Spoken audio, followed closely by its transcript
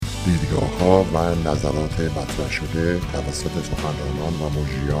دیدگاه‌ها و نظرات مطرح شده توسط سخنرانان و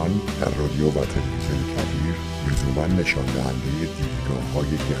مجریان در رادیو و تلویزیون کبیر لزوما نشان دهنده دیدگاه‌های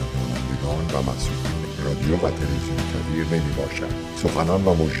گردانندگان و مسئولین رادیو و تلویزیون کبیر نمی‌باشد. سخنان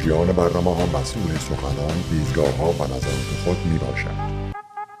و مجریان برنامه‌ها مسئول سخنان، دیدگاه‌ها و نظرات خود می‌باشند.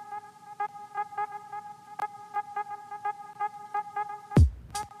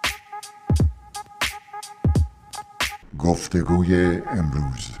 گفتگوی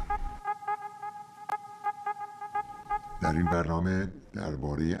امروز در این برنامه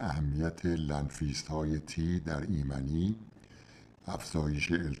درباره اهمیت لنفیست‌های تی در ایمنی،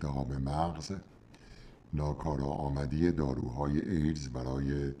 افزایش التهاب مغز، ناکارآمدی داروهای ایدز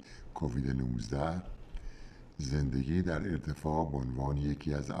برای کووید 19، زندگی در ارتفاع به عنوان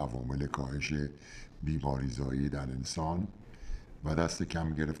یکی از عوامل کاهش بیماریزایی در انسان و دست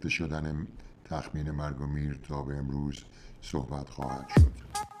کم گرفته شدن تخمین مرگ و میر تا به امروز صحبت خواهد شد.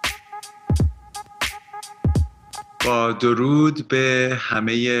 با درود به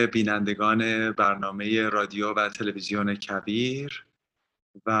همه بینندگان برنامه رادیو و تلویزیون کبیر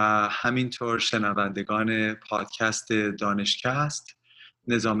و همینطور شنوندگان پادکست دانشکست،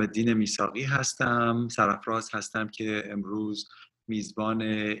 نظام الدین میثاقی هستم. سرفراز هستم که امروز میزبان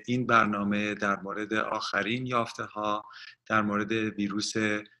این برنامه در مورد آخرین یافته ها در مورد ویروس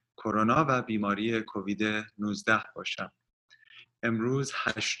کرونا و بیماری کووید 19 باشم. امروز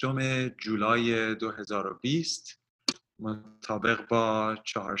 8 جولای 2020 مطابق با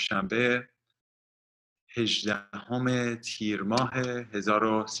چهارشنبه 18 تیر ماه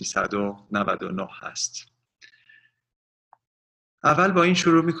 1399 هست. اول با این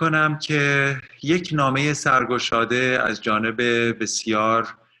شروع میکنم که یک نامه سرگشاده از جانب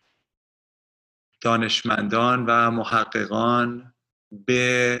بسیار دانشمندان و محققان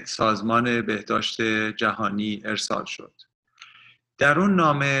به سازمان بهداشت جهانی ارسال شد. در اون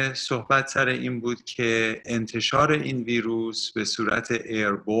نامه صحبت سر این بود که انتشار این ویروس به صورت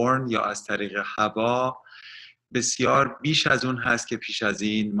ایربورن یا از طریق هوا بسیار بیش از اون هست که پیش از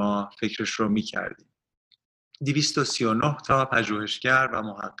این ما فکرش رو می‌کردیم. 239 تا پژوهشگر و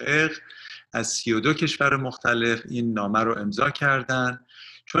محقق از 32 کشور مختلف این نامه رو امضا کردند،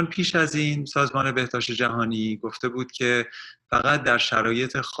 چون پیش از این سازمان بهداشت جهانی گفته بود که فقط در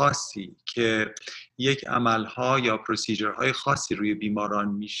شرایط خاصی که یک عملها یا پروسیجرهای خاصی روی بیماران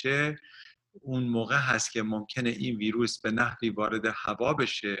میشه، اون موقع هست که ممکنه این ویروس به نحوی وارد هوا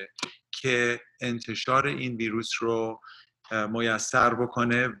بشه که انتشار این ویروس رو میسر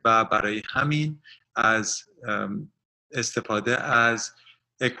بکنه و برای همین از استفاده از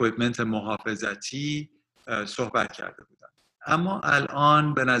اکویپمنت محافظتی صحبت کرده بودن. اما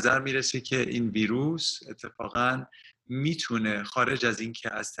الان به نظر میرسه که این ویروس اتفاقاً میتونه خارج از این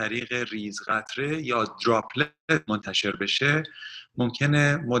که از طریق ریزقطره یا دراپلت منتشر بشه،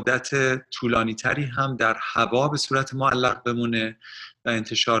 ممکنه مدت طولانی تری هم در هوا به صورت معلق بمونه و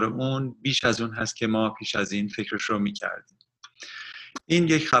انتشار اون بیش از اون هست که ما پیش از این فکرش رو میکردیم. این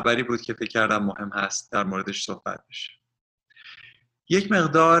یک خبری بود که فکر کردم مهم هست در موردش صحبت بشه. یک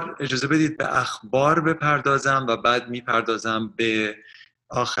مقدار اجازه بدید به اخبار بپردازم و بعد میپردازم به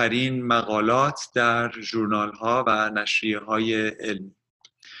آخرین مقالات در ژورنال ها و نشریه های علمی.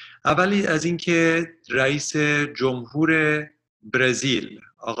 اولی از این که رئیس جمهور برزیل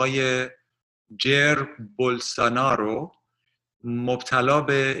آقای جیر بولسونارو مبتلا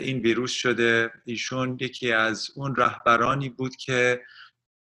به این ویروس شده. ایشون یکی از اون رهبرانی بود که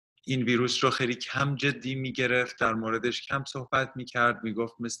این ویروس رو خیلی کم جدی میگرفت، در موردش کم صحبت میکرد،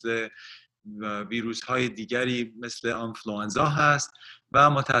 میگفت مثل ویروس های دیگری مثل آنفلوانزا هست و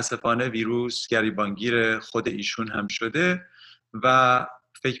متاسفانه ویروس گریبانگیر خود ایشون هم شده و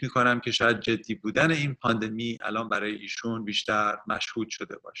فکر میکنم که شاید جدی بودن این پاندمی الان برای ایشون بیشتر مشهود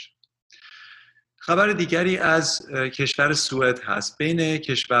شده باشه. خبر دیگری از کشور سوئد هست. بین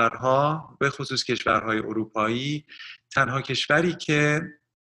کشورها به خصوص کشورهای اروپایی تنها کشوری که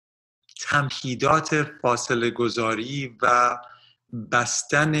تمهیدات فاصله گذاری و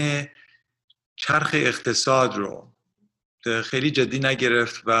بستن چرخ اقتصاد رو خیلی جدی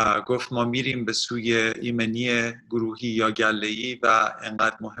نگرفت و گفت ما میریم به سوی ایمنی گروهی یا گله‌ای و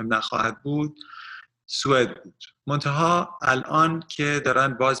انقدر مهم نخواهد بود، سوئد بود. منتها الان که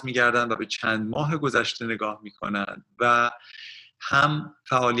دارن باز میگردن و به چند ماه گذشته نگاه میکنن و هم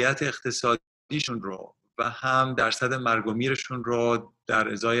فعالیت اقتصادیشون رو و هم درصد مرگ و میرشون رو در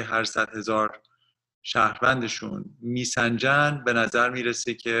ازای هر 100,000 شهروندشون میسنجن، به نظر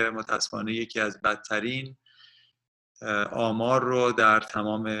میرسه که متاسفانه یکی از بدترین آمار رو در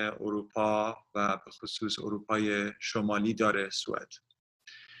تمام اروپا و به خصوص اروپای شمالی داره سوئد.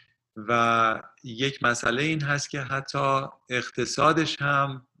 و یک مسئله این هست که حتی اقتصادش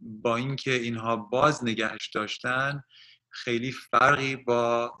هم با اینکه اینها باز نگهش داشتن خیلی فرقی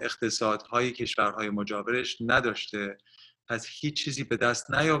با اقتصادهای کشورهای مجاورش نداشته. پس هیچ چیزی به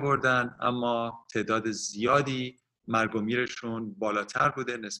دست نیاوردن، اما تعداد زیادی مرگ و میرشون بالاتر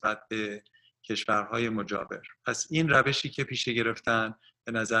بوده نسبت به کشورهای مجاور. پس این روشی که پیشه گرفتن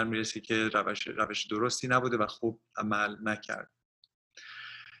به نظر میرسه که روش درستی نبوده و خوب عمل نکرد.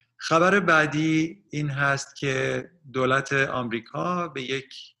 خبر بعدی این هست که دولت آمریکا به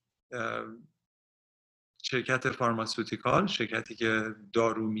یک شرکت فارماسوتیکال، شرکتی که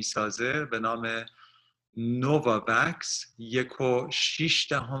دارو میسازه به نام نوواوکس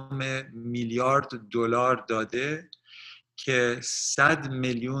 1.6 میلیارد دلار داده که 100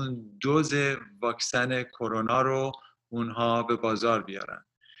 میلیون دوز واکسن کرونا رو اونها به بازار بیارن.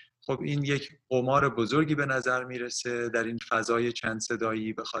 خب این یک قمار بزرگی به نظر میرسه در این فضای چند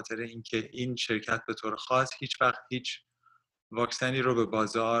صدایی، به خاطر اینکه این شرکت به طور خاص هیچ وقت هیچ واکسنی رو به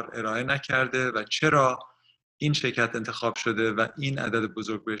بازار ارائه نکرده و چرا این شرکت انتخاب شده و این عدد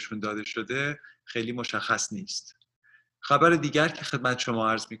بزرگ بهشون داده شده خیلی مشخص نیست. خبر دیگر که خدمت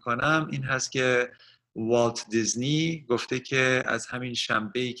شما عرض میکنم این هست که والت دیزنی گفته که از همین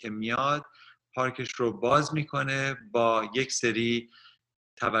شنبه‌ای که میاد پارکش رو باز میکنه با یک سری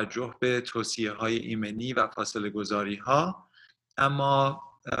توجه به توصیه‌های ایمنی و فاصله گذاری‌ها، اما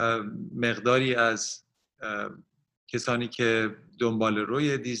مقداری از کسانی که دنبال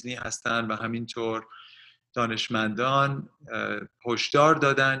روی دیزنی هستن و همینطور دانشمندان هشدار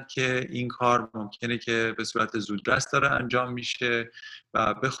دادن که این کار ممکنه که به صورت زودرس داره انجام میشه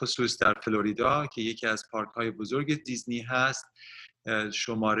و به خصوص در فلوریدا که یکی از پارک‌های بزرگ دیزنی هست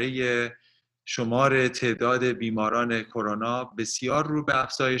شمار تعداد بیماران کرونا بسیار رو به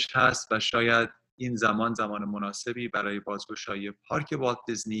افزایش هست و شاید این زمان مناسبی برای بازگشایی پارک والت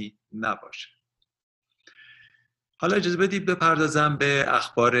دیزنی نباشه. حالا اجازه بدید بپردازم به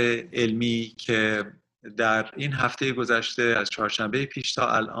اخبار علمی که در این هفته گذشته از چهارشنبه پیش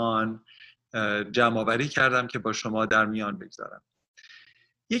تا الان جمع آوری کردم که با شما در میان بگذارم.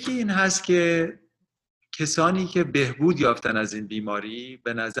 یکی این هست که کسانی که بهبود یافتن از این بیماری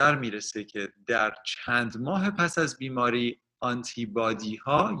به نظر میرسه که در چند ماه پس از بیماری آنتیبادی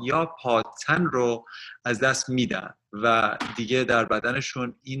ها یا پادتن رو از دست میدن و دیگه در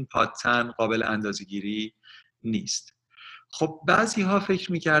بدنشون این پادتن قابل اندازه‌گیری نیست. خب بعضی ها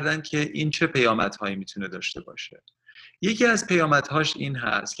فکر میکردن که این چه پیامدهایی میتونه داشته باشه. یکی از پیامدهاش این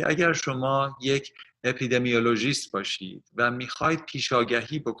هست که اگر شما یک اپیدمیولوژیست باشید و میخواید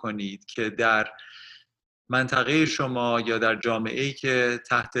پیشاگهی بکنید که در منطقه شما یا در جامعه‌ای که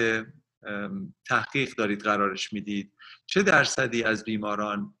تحت تحقیق دارید قرارش میدید چه درصدی از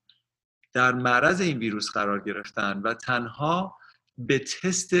بیماران در معرض این ویروس قرار گرفتن و تنها به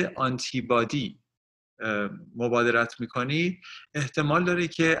تست آنتیبادی مبادرت میکنید، احتمال داره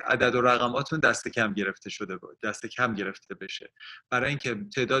که عدد و رقماتون دست کم گرفته بشه، برای اینکه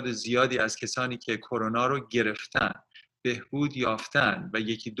تعداد زیادی از کسانی که کرونا رو گرفتن بهبود یافتن و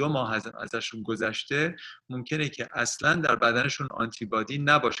 1-2 ماه ازشون گذشته ممکنه که اصلا در بدنشون آنتیبادی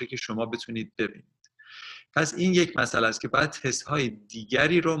نباشه که شما بتونید ببینید. پس این یک مسئله است که باید تست های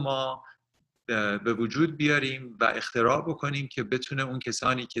دیگری رو ما به وجود بیاریم و اختراع بکنیم که بتونه اون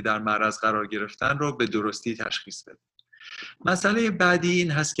کسانی که در معرض قرار گرفتن رو به درستی تشخیص بده. مسئله بعدی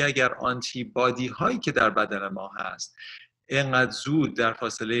این هست که اگر آنتیبادی هایی که در بدن ما هست اینقدر زود در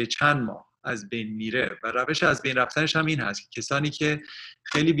فاصله چند ماه از بین میره و روش از بین رفتنش هم این هست که کسانی که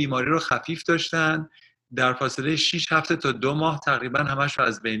خیلی بیماری رو خفیف داشتن در فاصله 6 هفته تا 2 ماه تقریبا همش رو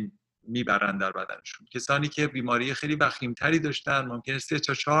از بین میبرن در بدنشون. کسانی که بیماری خیلی وخیمتری داشتن ممکنه 3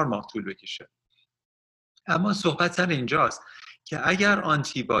 تا 4 ماه طول بکشه. اما صحبت سر اینجاست که اگر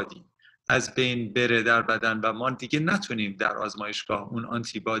آنتیبادی از بین بره در بدن و ما دیگه نتونیم در آزمایشگاه اون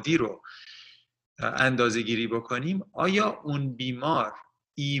آنتیبادی رو اندازه گیری بکنیم، آیا اون بیمار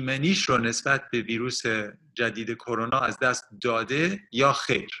ایمنیش رو نسبت به ویروس جدید کرونا از دست داده یا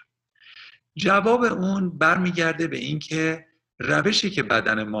خیر؟ جواب اون برمیگرده به این که روشی که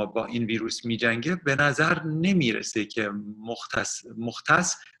بدن ما با این ویروس میجنگه به نظر نمیرسه که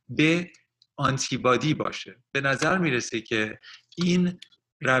مختص به آنتیبادی باشه. به نظر میرسه که این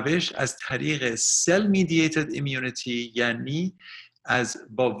روش از طریق سل میدییتد ایمیونیتی، یعنی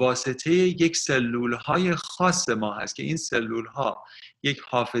با واسطه یک سلولهای خاص ما هست که این سلولها یک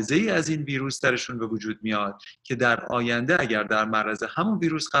حافظه ای از این ویروس درشون به وجود میاد که در آینده اگر در معرض همون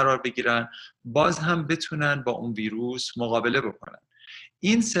ویروس قرار بگیرن باز هم بتونن با اون ویروس مقابله بکنن.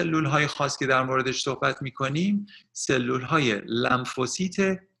 این سلولهای خاص که در موردش صحبت میکنیم سلولهای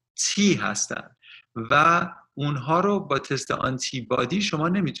لمفوسیت T هستن و اونها رو با تست آنتیبادی شما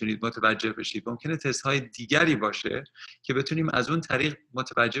نمیتونید متوجه بشید. ممکنه تست های دیگری باشه که بتونیم از اون طریق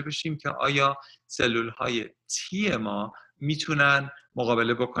متوجه بشیم که آیا سلول های تی ما میتونن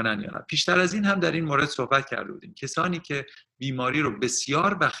مقابله بکنن یا نه. پیشتر از این هم در این مورد صحبت کرده بودیم. کسانی که بیماری رو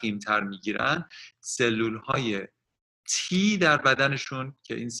بسیار وخیم‌تر میگیرن، سلول های تی در بدنشون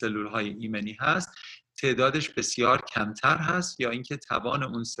که این سلول های ایمنی هست تعدادش بسیار کمتر هست، یا اینکه توان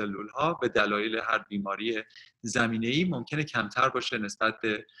اون سلول ها به دلایل هر بیماری زمینه‌ای ممکنه کمتر باشه نسبت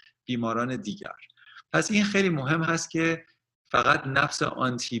به بیماران دیگر. پس این خیلی مهم هست که فقط نفس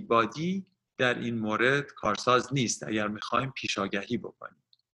آنتیبادی در این مورد کارساز نیست اگر میخوایم پیشاگهی بکنیم.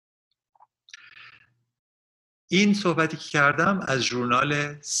 این صحبتی که کردم از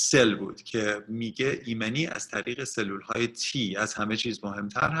ژورنال سل بود که میگه ایمنی از طریق سلول های تی از همه چیز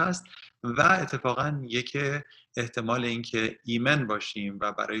مهمتر هست و اتفاقا میگه که احتمال اینکه ایمن باشیم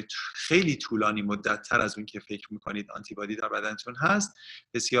و برای خیلی طولانی مدت تر از اون که فکر میکنید آنتیبادی در بدنتون هست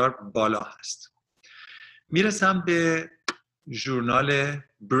بسیار بالا هست. میرسم به ژورنال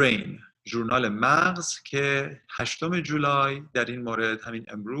برین، ژورنال مغز، که 8 جولای در این مورد همین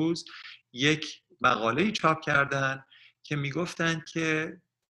امروز یک مقاله‌ای چاپ کردن که میگفتن که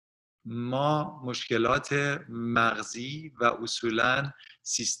ما مشکلات مغزی و اصولاً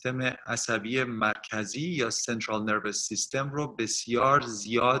سیستم عصبی مرکزی یا Central Nervous System رو بسیار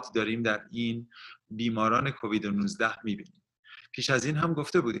زیاد داریم در این بیماران کووید 19 میبینیم. پیش از این هم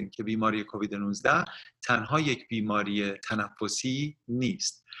گفته بودیم که بیماری کووید 19 تنها یک بیماری تنفسی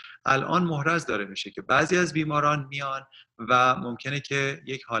نیست. الان محرز داره میشه که بعضی از بیماران میان و ممکنه که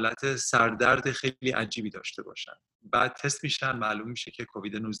یک حالت سردرد خیلی عجیبی داشته باشن، بعد تست میشن معلوم میشه که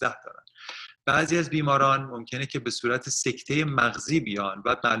کووید 19 دارن. بعضی از بیماران ممکنه که به صورت سکته مغزی بیان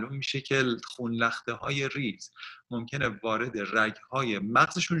و معلوم میشه که خون لخته های ریز ممکنه وارد رگ‌های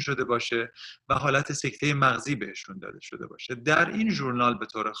مغزشون شده باشه و حالت سکته مغزی بهشون داده شده باشه. در این ژورنال به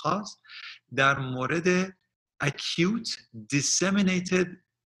طور خاص در مورد acute disseminated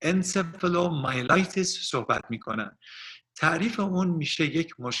encephalomyelitis صحبت میکنن. تعریف اون میشه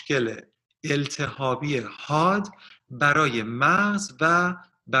یک مشکل التهابی حاد برای مغز و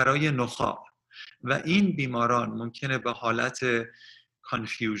برای نخاع و این بیماران ممکنه به حالت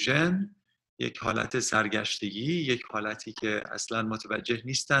کانفیوژن، یک حالت سرگشتگی، یک حالتی که اصلا متوجه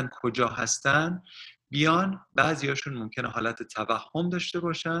نیستن کجا هستن بیان. بعضیاشون ممکنه حالت توهم داشته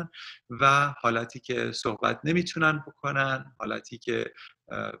باشن و حالتی که صحبت نمیتونن بکنن، حالتی که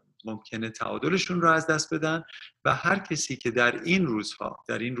ممکنه تعادلشون رو از دست بدن. و هر کسی که در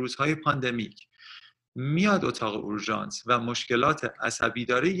این روزهای پاندمیک میاد اتاق اورژانس و مشکلات عصبی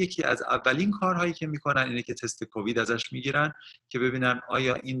داره، یکی از اولین کارهایی که میکنن اینه که تست کووید ازش میگیرن که ببینن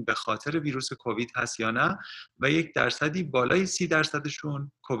آیا این به خاطر ویروس کووید هست یا نه و 1% بالای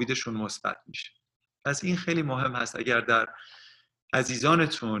 30%شون کوویدشون مثبت میشه. پس این خیلی مهم هست. اگر در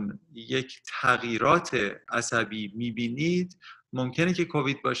عزیزانتون یک تغییرات عصبی میبینید ممکنه که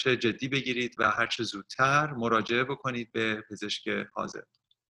کووید باشه، جدی بگیرید و هر چه زودتر مراجعه بکنید به پزشک حاضر.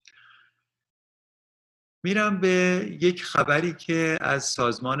 میرم به یک خبری که از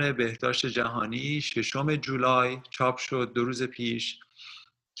سازمان بهداشت جهانی 6 جولای چاپ شد 2 روز پیش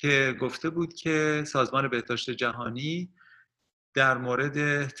که گفته بود که سازمان بهداشت جهانی در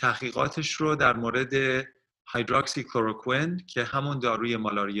مورد تحقیقاتش رو در مورد هایدروکسی کلروکوین که همون داروی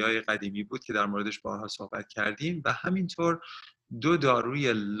مالاریای قدیمی بود که در موردش بارها صحبت کردیم و همینطور 2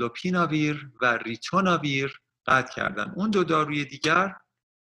 داروی لوپیناویر و ریتوناویر قطع کردن. اون 2 داروی دیگر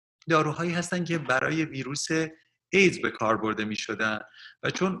داروهایی هستن که برای ویروس ایدز به کار برده می شدن و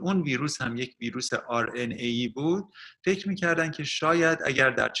چون اون ویروس هم یک ویروس RNAi بود فکر می کردن که شاید اگر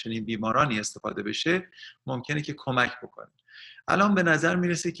در چنین بیمارانی استفاده بشه ممکنه که کمک بکنه. الان به نظر می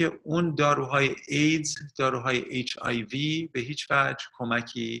رسه که اون داروهای ایدز، داروهای HIV به هیچ وجه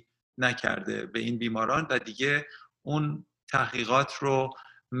کمکی نکرده به این بیماران و دیگه اون تحقیقات رو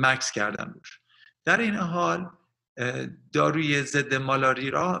مکس کردن روش. در این حال داروی ضد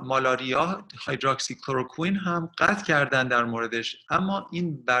مالاریا هایدروکسی کلروکوین هم قطع کردن در موردش، اما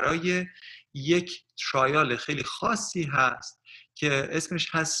این برای یک ترایال خیلی خاصی هست که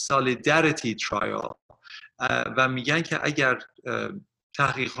اسمش هست سالیداریتی ترایال و میگن که اگر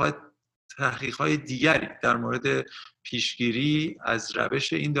تحقیقات دیگری در مورد پیشگیری از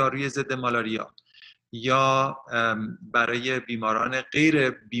روش این داروی ضد مالاریا یا برای بیماران غیر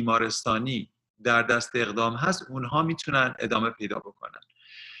بیمارستانی در دست اقدام هست اونها میتونن ادامه پیدا بکنن.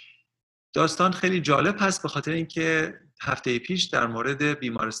 داستان خیلی جالب هست به خاطر اینکه هفته پیش در مورد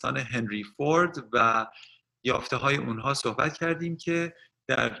بیمارستان هنری فورد و یافته های اونها صحبت کردیم که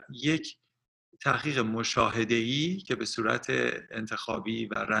در یک تحقیق مشاهده‌ای که به صورت انتخابی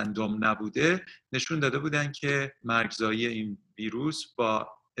و رندوم نبوده نشون داده بودن که مرگزایی این ویروس با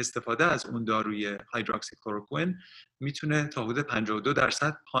استفاده از اون داروی هایدروکسی کلروکوئین میتونه تا حدود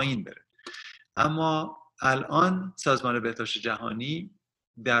 52% پایین بره. اما الان سازمان بهداشت جهانی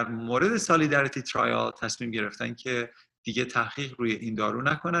در مورد سالیداریتی ترایال تصمیم گرفتن که دیگه تحقیق روی این دارو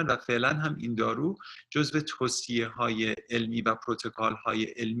نکنن و فعلا هم این دارو جزو توصیه‌های علمی و پروتکل‌های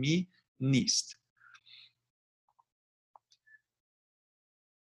علمی نیست.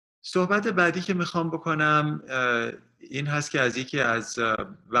 صحبت بعدی که میخوام بکنم این هست که از یکی از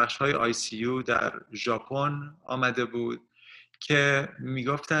بخش‌های ICU در ژاپن آمده بود که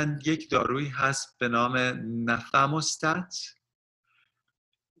میگفتن یک دارویی هست به نام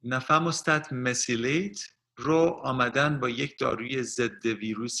نفاموستات مسیلیت رو آمدن با یک داروی ضد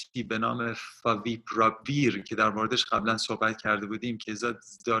ویروسی به نام فاویپراویر که در موردش قبلا صحبت کرده بودیم که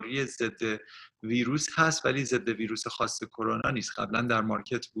داروی ضد ویروس هست ولی ضد ویروس خاص کرونا نیست، قبلا در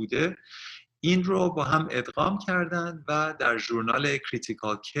مارکت بوده. این رو با هم ادغام کردن و در ژورنال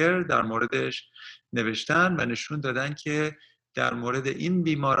کریتیکال کیر در موردش نوشتن و نشون دادن که در مورد این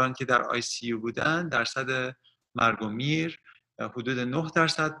بیماران که در ICU بودن درصد مرگ و میر حدود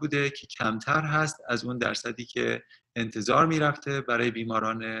 9% بوده که کمتر هست از اون درصدی که انتظار میرفته برای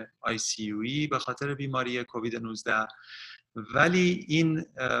بیماران ICUی به خاطر بیماری کووید 19. ولی این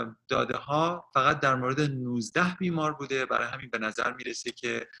داده ها فقط در مورد 19 بیمار بوده، برای همین به نظر میرسه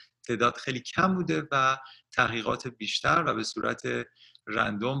که تعداد خیلی کم بوده و تحقیقات بیشتر و به صورت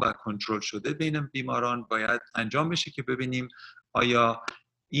رندوم و کنترل شده بین بیماران باید انجام بشه که ببینیم آیا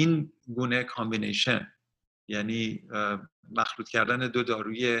این گونه کامبینیشن، یعنی مخلوط کردن دو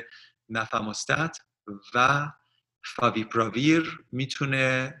داروی نفاموستات و فاویپراویر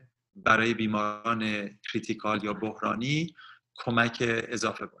میتونه برای بیماران کریتیکال یا بحرانی کمک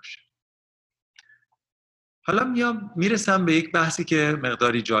اضافه باشه. حالا میرسم به یک بحثی که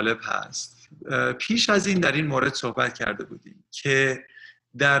مقداری جالب هست. پیش از این در این مورد صحبت کرده بودیم که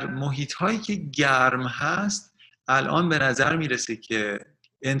در محیط‌هایی که گرم هست الان به نظر میرسه که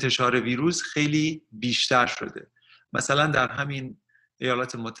انتشار ویروس خیلی بیشتر شده. مثلا در همین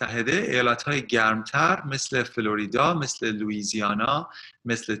ایالات متحده ایالت‌های گرمتر مثل فلوریدا، مثل لوئیزیانا،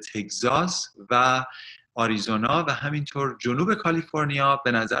 مثل تگزاس و آریزونا و همینطور جنوب کالیفرنیا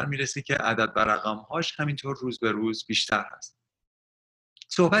به نظر میرسه که عدد و رقم‌هاش همینطور روز به روز بیشتر هست.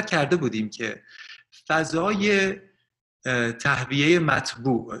 صحبت کرده بودیم که فضای تهویه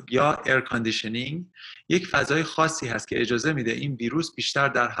مطبوع یا ایر کاندیشنینگ یک فضای خاصی هست که اجازه میده این ویروس بیشتر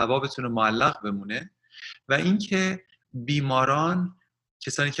در هوا بتونه معلق بمونه و اینکه بیماران،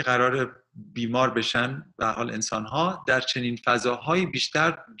 کسانی که قرار بیمار بشن به حال انسان‌ها، در چنین فضاهای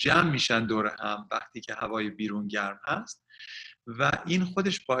بیشتر جمع میشن دور هم وقتی که هوای بیرون گرم هست و این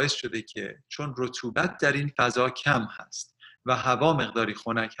خودش باعث شده که چون رطوبت در این فضا کم هست و هوا مقداری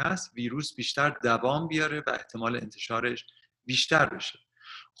خنک هست ویروس بیشتر دوام بیاره و احتمال انتشارش بیشتر بشه.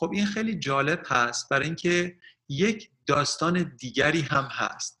 خب این خیلی جالب هست برای اینکه یک داستان دیگری هم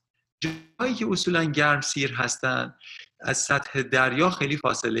هست. جایی که اصولا گرم سیر هستن از سطح دریا خیلی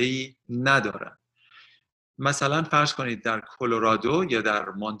فاصله‌ای ندارن. مثلا فرض کنید در کلرادو یا در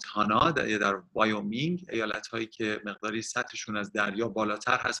مونتانا یا در وایومینگ، ایالت‌هایی که مقداری سطحشون از دریا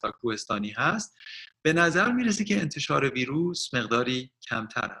بالاتر هست و کوهستانی هست، به نظر میرسه که انتشار ویروس مقداری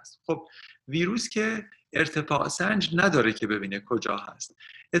کمتر هست. خب ویروس که ارتفاع سنج نداره که ببینه کجا هست.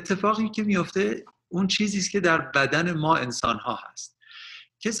 اتفاقی که میفته اون چیزی است که در بدن ما انسان‌ها هست.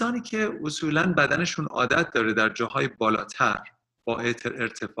 کسانی که اصولاً بدنشون عادت داره در جاهای بالاتر با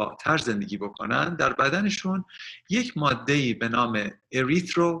ارتفاع تر زندگی بکنن، در بدنشون یک ماده‌ای به نام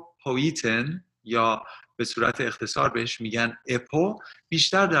اریتروپویتن یا به صورت اختصار بهش میگن اپو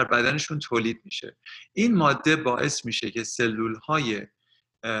بیشتر در بدنشون تولید میشه. این ماده باعث میشه که سلول‌های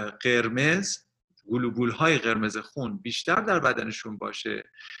قرمز، گلوبول‌های قرمز خون بیشتر در بدنشون باشه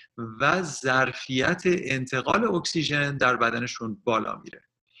و ظرفیت انتقال اکسیژن در بدنشون بالا میره.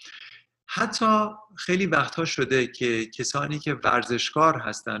 حتی خیلی وقتها شده که کسانی که ورزشکار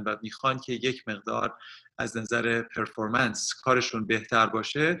هستن و میخوان که یک مقدار از نظر پرفورمنس کارشون بهتر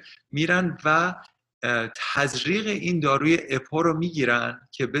باشه میرن و تزریق این داروی اپو رو میگیرن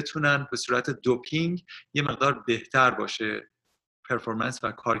که بتونن به صورت دوپینگ یه مقدار بهتر باشه پرفورمنس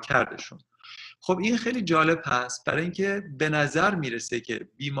و کارکردشون. خب این خیلی جالب هست برای اینکه به نظر میرسه که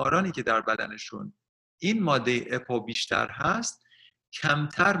بیمارانی که در بدنشون این ماده اپو بیشتر هست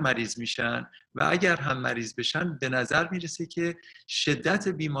کمتر مریض میشن و اگر هم مریض بشن به نظر میرسه که شدت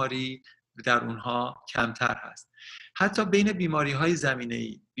بیماری در اونها کمتر هست. حتی بین بیماری‌های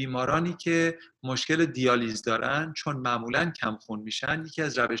زمینه‌ای، بیمارانی که مشکل دیالیز دارن چون معمولاً کمخون میشن، یکی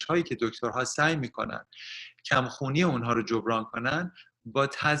از روش‌هایی که دکترها سعی میکنن کمخونی اونها رو جبران کنن با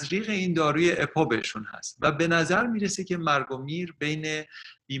تزریق این داروی اپو بهشون هست و به نظر میرسه که مرگ و میر بین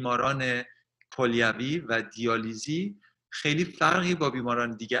بیماران کلیوی و دیالیزی خیلی فرقی با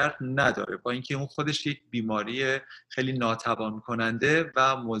بیماران دیگر نداره، با اینکه اون خودش یک بیماری خیلی ناتوان کننده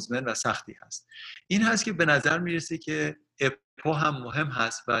و مزمن و سختی هست. این هست که به نظر میرسه که اپو هم مهم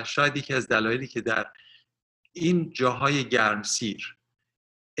هست و شاید یکی از دلایلی که در این جاهای گرمسیر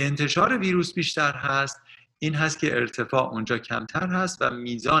انتشار ویروس بیشتر هست این هست که ارتفاع اونجا کمتر هست و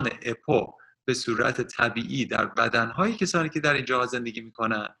میزان اپو به صورت طبیعی در بدنهای کسانی که در این جاها زندگی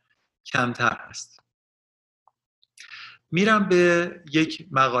میکنن کمتر هست. میرم به یک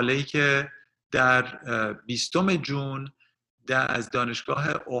مقاله‌ای که در 20 جون از دانشگاه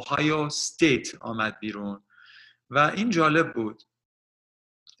اوهایو استیت آمد بیرون و این جالب بود.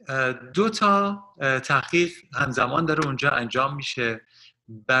 2 تحقیق همزمان داره اونجا انجام میشه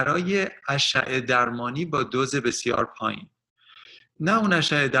برای اشعه درمانی با دوز بسیار پایین. نه اون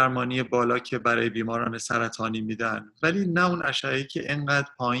اشعه درمانی بالا که برای بیماران سرطانی میدن، ولی نه اون اشعه‌ای که انقدر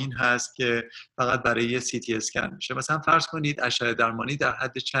پایین هست که فقط برای یه سی تی اسکن میشه. مثلا فرض کنید اشعه درمانی در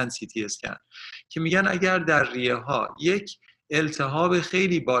حد چند سی تی اسکن که میگن اگر در ریه ها یک التهاب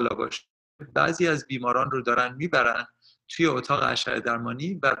خیلی بالا باشه، بعضی از بیماران رو دارن میبرن توی اتاق اشعه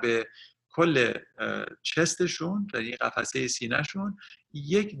درمانی و به کل چستشون، در این قفسه سینه‌شون،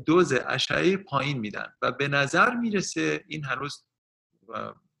 یک دوز اشعه پایین میدن و به نظر میرسه، این هنوز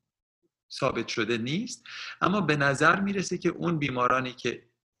ثابت شده نیست، اما به نظر میرسه که اون بیمارانی که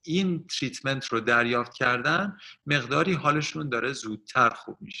این تریتمنت رو دریافت کردن مقداری حالشون داره زودتر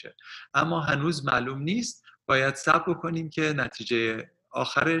خوب میشه، اما هنوز معلوم نیست. باید صبر کنیم که نتیجه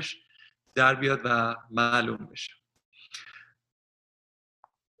آخرش در بیاد و معلوم بشه.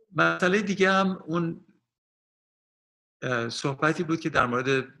 مسئله دیگه هم اون صحبتی بود که در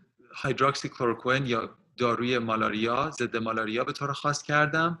مورد هایدروکسی کلروکوئین یا داروی مالاریا، ضد مالاریا به طور خاص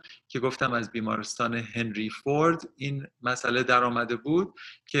کردم که گفتم از بیمارستان هنری فورد این مسئله در آمده بود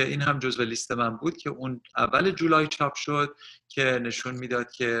که این هم جزو لیست من بود که اون اول جولای چاپ شد که نشون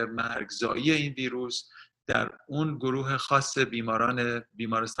میداد که مرگزایی این ویروس در اون گروه خاص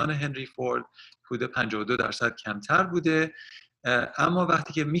بیمارستان هنری فورد حدود 52% کمتر بوده، اما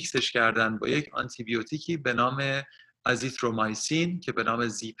وقتی که میکسش کردن با یک آنتیبیوتیکی به نام ازیترومایسین که به نام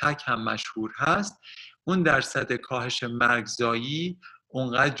زیپک هم مشهور هست، اون درصد کاهش مرگزایی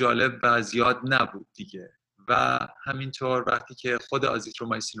اونقدر جالب و زیاد نبود دیگه. و همینطور وقتی که خود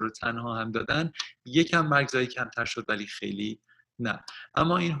آزیترومایسین رو تنها هم دادن یکم مرگزایی کمتر شد ولی خیلی نه.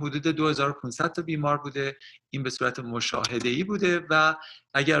 اما این حدود 2500 تا بیمار بوده، این به صورت مشاهده‌ای بوده و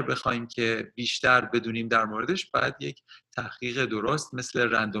اگر بخوایم که بیشتر بدونیم در موردش باید یک تحقیق درست مثل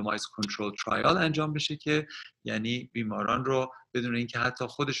رندومایز کنترل ترایال انجام بشه که یعنی بیماران رو بدون اینکه حتی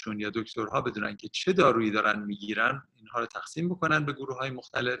خودشون یا دکترها بدونن که چه دارویی دارن میگیرن، اینها رو تقسیم بکنن به گروه‌های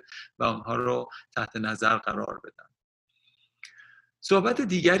مختلف و اونها رو تحت نظر قرار بدن. صحبت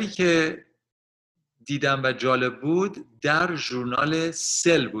دیگری که دیدم و جالب بود در ژورنال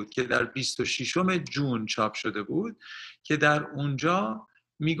سل بود که در 26 جون چاپ شده بود که در اونجا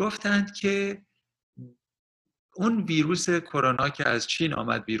میگفتند که اون ویروس کرونا که از چین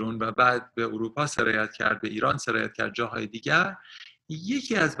آمد بیرون و بعد به اروپا سرایت کرد، به ایران سرایت کرد، جاهای دیگر،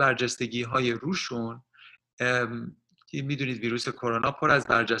 یکی از برجستگی‌های روشون میدونید ویروس کرونا پر از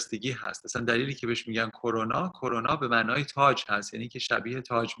برجستگی هست. اصلا دلیلی که بهش میگن کرونا به معنای تاج هست، یعنی که شبیه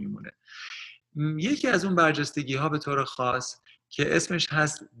تاج میمونه. یکی از اون برجستگی ها به طور خاص که اسمش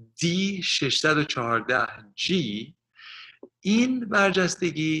هست D614G، این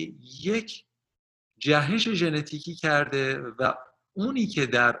برجستگی یک جهش ژنتیکی کرده و اونی که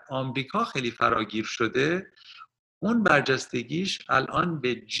در آمریکا خیلی فراگیر شده اون برجستگیش الان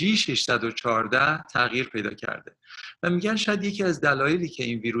به G614 تغییر پیدا کرده و میگن شاید یکی از دلایلی که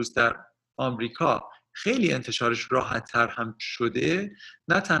این ویروس در آمریکا خیلی انتشارش راحت تر هم شده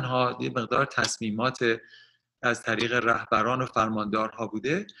نه تنها یه مقدار تصمیمات از طریق رهبران و فرماندارها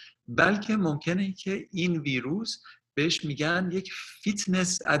بوده، بلکه ممکنه که این ویروس بهش میگن یک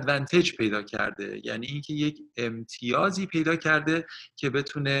فیتنس ادوانتیج پیدا کرده، یعنی اینکه یک امتیازی پیدا کرده که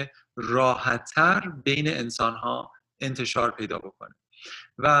بتونه راحت‌تر بین انسان‌ها انتشار پیدا بکنه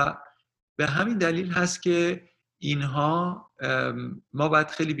و به همین دلیل هست که اینها ما باید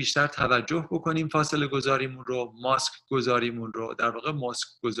خیلی بیشتر توجه بکنیم فاصله گذاریمون رو، ماسک گذاریمون رو. در واقع ماسک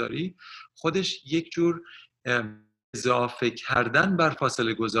گذاری خودش یک جور اضافه کردن بر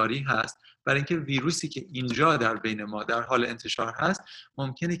فاصله گذاری هست، برای اینکه ویروسی که اینجا در بین ما در حال انتشار هست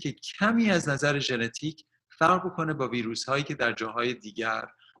ممکنه که کمی از نظر ژنتیک فرق بکنه با ویروس هایی که در جاهای دیگر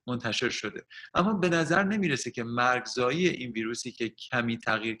منتشر شده، اما به نظر نمیرسه که مرگزایی این ویروسی که کمی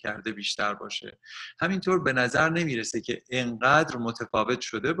تغییر کرده بیشتر باشه. همینطور به نظر نمیرسه که انقدر متفاوت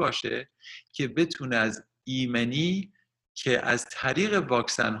شده باشه که بتونه از ایمنی که از طریق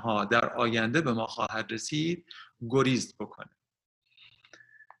واکسن ها در آینده به ما خواهد رسید گریز بکنه.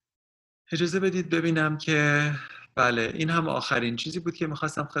 اجازه بدید ببینم که بله، این هم آخرین چیزی بود که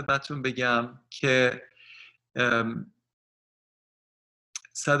میخواستم خدمتتون بگم که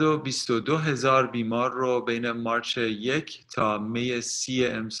 122,000 بیمار رو بین مارچ 1 تا می 30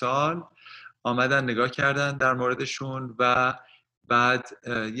 امسال آمدن نگاه کردن در موردشون و بعد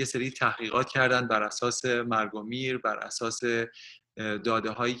یه سری تحقیقات کردن بر اساس مرگ و میر، بر اساس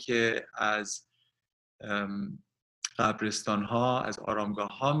داده هایی که از قبرستان ها، از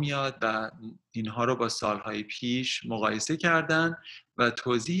آرامگاه ها میاد و اینها رو با سالهای پیش مقایسه کردن و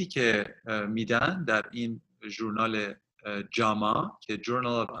توضیحی که میدن در این ژورنال جاما که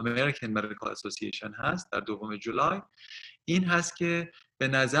Journal of American Medical Association هست در 2 جولای این هست که به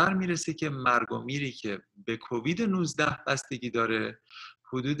نظر میرسه که مرگ و میری که به کووید 19 بستگی داره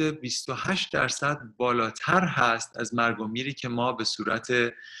حدود 28% بالاتر هست از مرگ و میری که ما به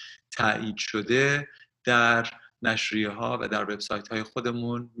صورت تایید شده در نشریه ها و در وبسایت های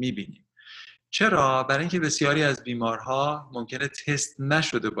خودمون میبینیم. چرا؟ برای اینکه بسیاری از بیمارها ممکنه تست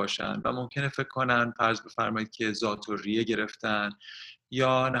نشده باشن و ممکنه فکر کنن، فرض بفرمایید که ذات‌الریه گرفتن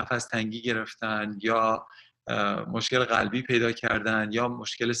یا نفس تنگی گرفتن یا مشکل قلبی پیدا کردن یا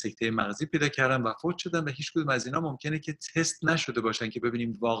مشکل سکته مغزی پیدا کردن و فوت شدن و هیچ کدوم از اینا ممکنه که تست نشده باشن که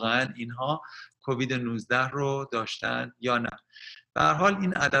ببینیم واقعا اینها کووید 19 رو داشتن یا نه. به هر حال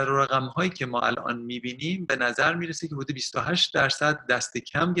این عدد و رقم هایی که ما الان میبینیم به نظر میرسه که حدود 28% دست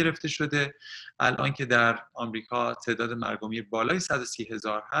کم گرفته شده. الان که در آمریکا تعداد مرگ و میر بالای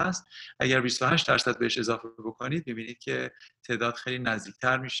 130,000 هست، اگر 28% بهش اضافه بکنید میبینید که تعداد خیلی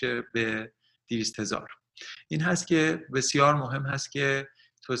نزدیکتر میشه به 200,000. این هست که بسیار مهم هست که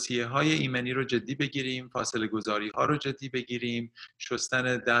توصیه های ایمنی رو جدی بگیریم، فاصله گذاری ها رو جدی بگیریم،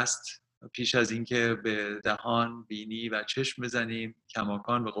 شستن دست پیش از اینکه به دهان، بینی و چشم بزنیم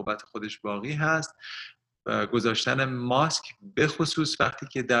کماکان به قوت خودش باقی هست، گذاشتن ماسک به خصوص وقتی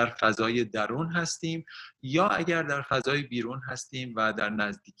که در فضای درون هستیم یا اگر در فضای بیرون هستیم و در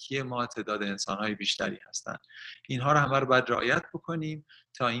نزدیکی ما تعداد انسان‌های بیشتری هستند. اینها رو همه رو باید رعایت بکنیم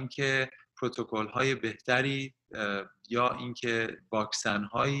تا اینکه پروتکل‌های بهتری یا اینکه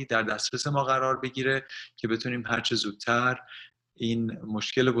واکسن‌هایی در دسترس ما قرار بگیره که بتونیم هرچه زودتر این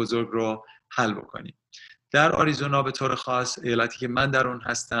مشکل بزرگ رو حل بکنیم. در آریزونا به طور خاص، ایالتی که من در اون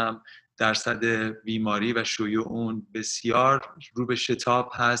هستم، درصد بیماری و شیوع اون بسیار رو به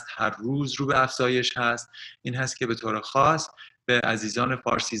شتاب هست، هر روز رو به افزایش هست. این هست که به طور خاص به عزیزان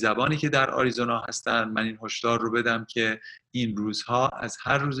فارسی زبانی که در آریزونا هستن من این هشدار رو بدم که این روزها از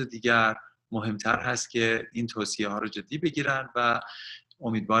هر روز دیگر مهمتر هست که این توصیه ها رو جدی بگیرن و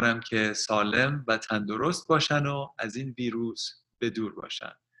امیدوارم که سالم و تندرست باشن و از این ویروس به دور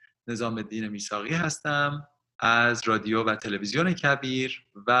باشن. نظام الدین میثاقی هستم از رادیو و تلویزیون کبیر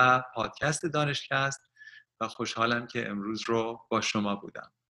و پادکست دانشکست و خوشحالم که امروز رو با شما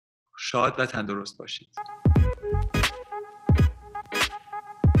بودم. شاد و تندرست باشید.